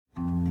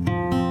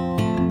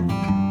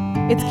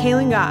It's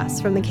Kaylin Goss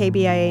from the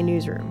KBIA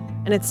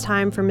Newsroom, and it's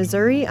time for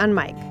Missouri on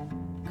Mic,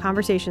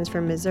 conversations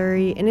from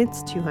Missouri in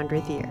its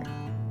 200th year.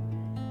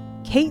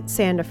 Kate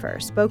Sandifer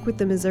spoke with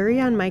the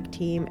Missouri on Mic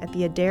team at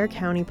the Adair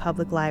County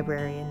Public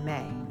Library in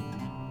May.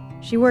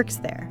 She works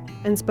there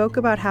and spoke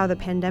about how the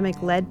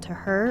pandemic led to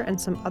her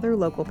and some other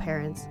local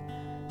parents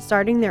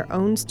starting their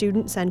own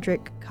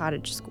student-centric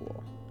cottage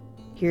school.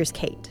 Here's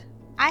Kate.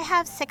 I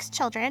have 6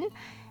 children,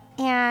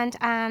 and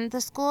the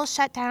school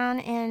shut down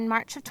in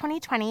March of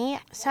 2020.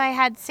 So I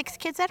had 6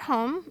 kids at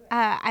home.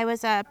 I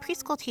was a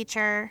preschool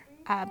teacher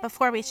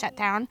before we shut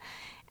down.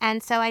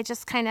 And so I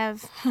just kind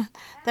of,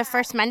 the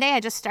first Monday, I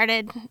just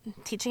started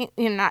teaching,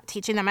 not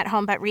teaching them at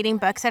home, but reading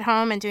books at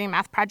home and doing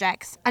math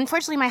projects.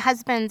 Unfortunately, my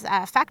husband's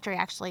factory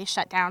actually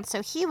shut down,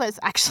 so he was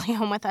actually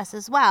home with us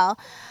as well.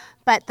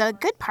 But the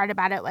good part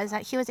about it was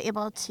that he was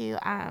able to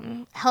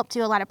help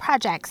do a lot of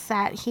projects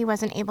that he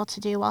wasn't able to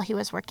do while he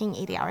was working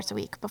 80 hours a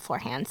week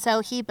beforehand. So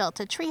he built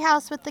a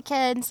treehouse with the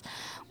kids.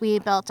 We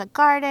built a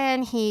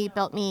garden. He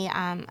built me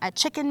a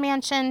chicken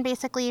mansion,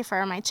 basically,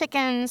 for my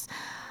chickens.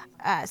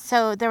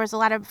 So there was a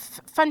lot of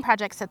fun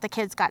projects that the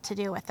kids got to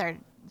do with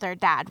their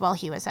dad while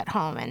he was at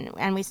home,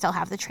 and we still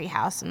have the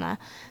treehouse and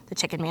the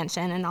chicken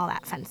mansion and all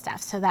that fun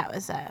stuff. So that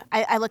was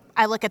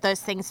I look at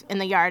those things in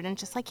the yard and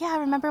just like, yeah,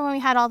 remember when we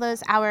had all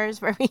those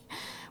hours where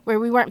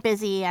we weren't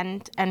busy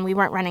and we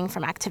weren't running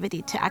from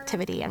activity to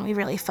activity, and we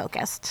really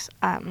focused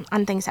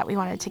on things that we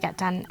wanted to get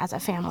done as a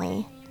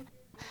family.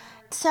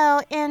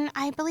 So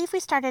I believe we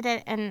started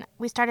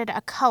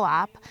a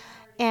co-op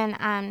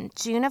in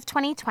June of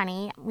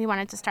 2020. We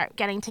wanted to start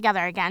getting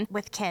together again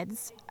with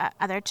kids,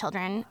 other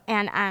children,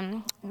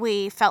 and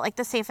we felt like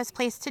the safest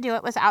place to do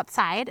it was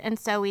outside, and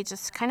so we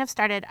just kind of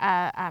started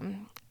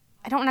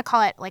I don't want to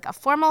call it like a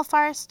formal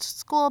forest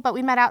school, but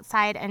we met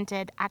outside and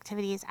did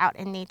activities out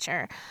in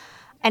nature.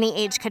 Any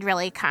age could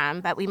really come,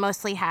 but we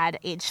mostly had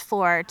age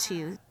 4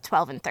 to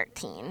 12 and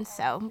 13.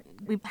 So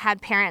we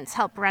had parents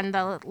help run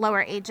the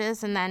lower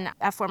ages, and then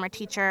a former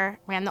teacher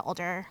ran the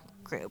older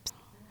groups.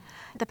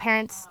 The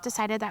parents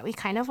decided that we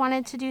kind of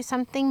wanted to do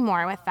something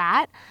more with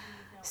that.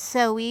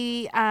 So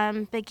we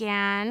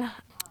began,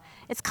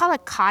 it's called a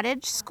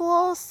cottage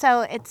school.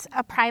 So it's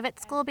a private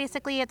school,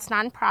 basically. It's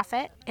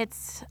nonprofit.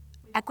 It's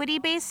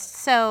equity-based.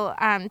 So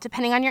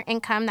depending on your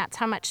income, that's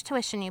how much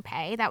tuition you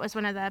pay. That was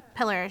one of the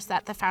pillars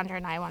that the founder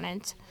and I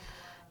wanted,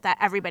 that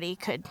everybody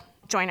could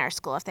join our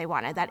school if they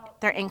wanted,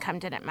 that their income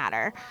didn't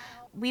matter.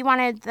 We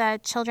wanted the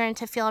children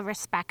to feel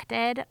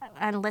respected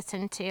and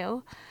listened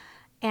to.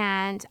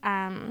 And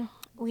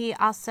we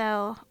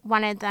also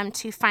wanted them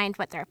to find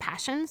what their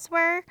passions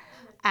were.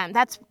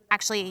 That's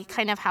actually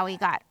kind of how we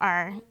got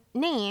our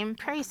name,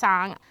 Prairie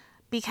Song,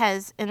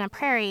 because in the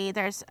prairie,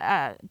 there's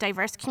a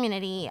diverse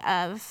community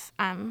of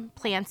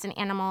plants and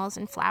animals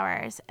and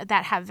flowers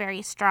that have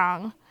very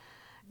strong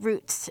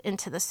roots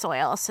into the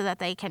soil so that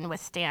they can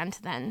withstand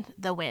then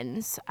the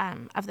winds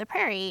of the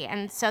prairie.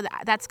 And so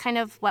that's kind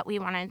of what we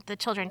wanted the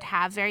children to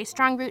have, very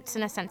strong roots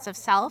in a sense of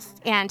self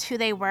and who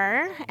they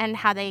were and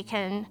how they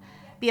can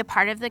be a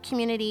part of the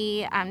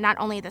community, not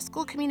only the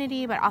school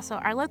community, but also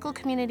our local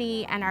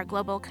community and our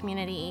global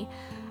community,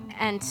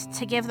 and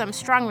to give them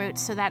strong roots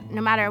so that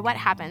no matter what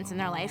happens in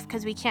their life,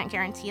 because we can't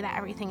guarantee that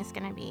everything is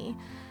going to be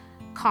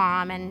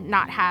calm and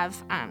not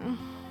have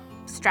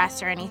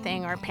stress or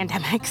anything, or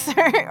pandemics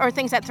or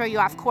things that throw you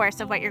off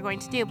course of what you're going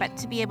to do, but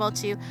to be able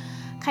to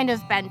kind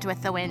of bend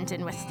with the wind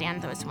and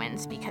withstand those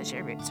winds because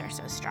your roots are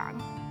so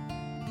strong.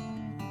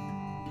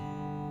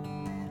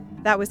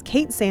 That was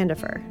Kate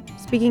Sandifer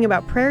speaking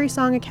about Prairie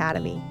Song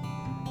Academy,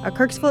 a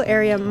Kirksville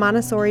area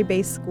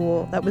Montessori-based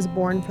school that was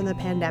born from the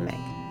pandemic.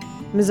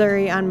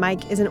 Missouri on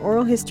Mic is an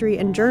oral history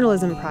and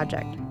journalism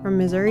project from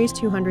Missouri's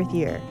 200th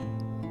year.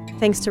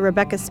 Thanks to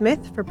Rebecca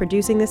Smith for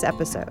producing this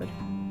episode,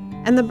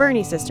 and the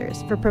Burney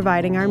Sisters for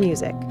providing our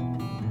music.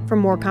 For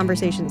more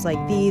conversations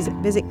like these,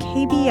 visit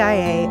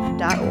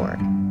kbia.org.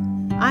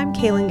 I'm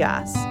Kaylin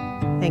Goss.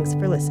 Thanks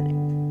for listening.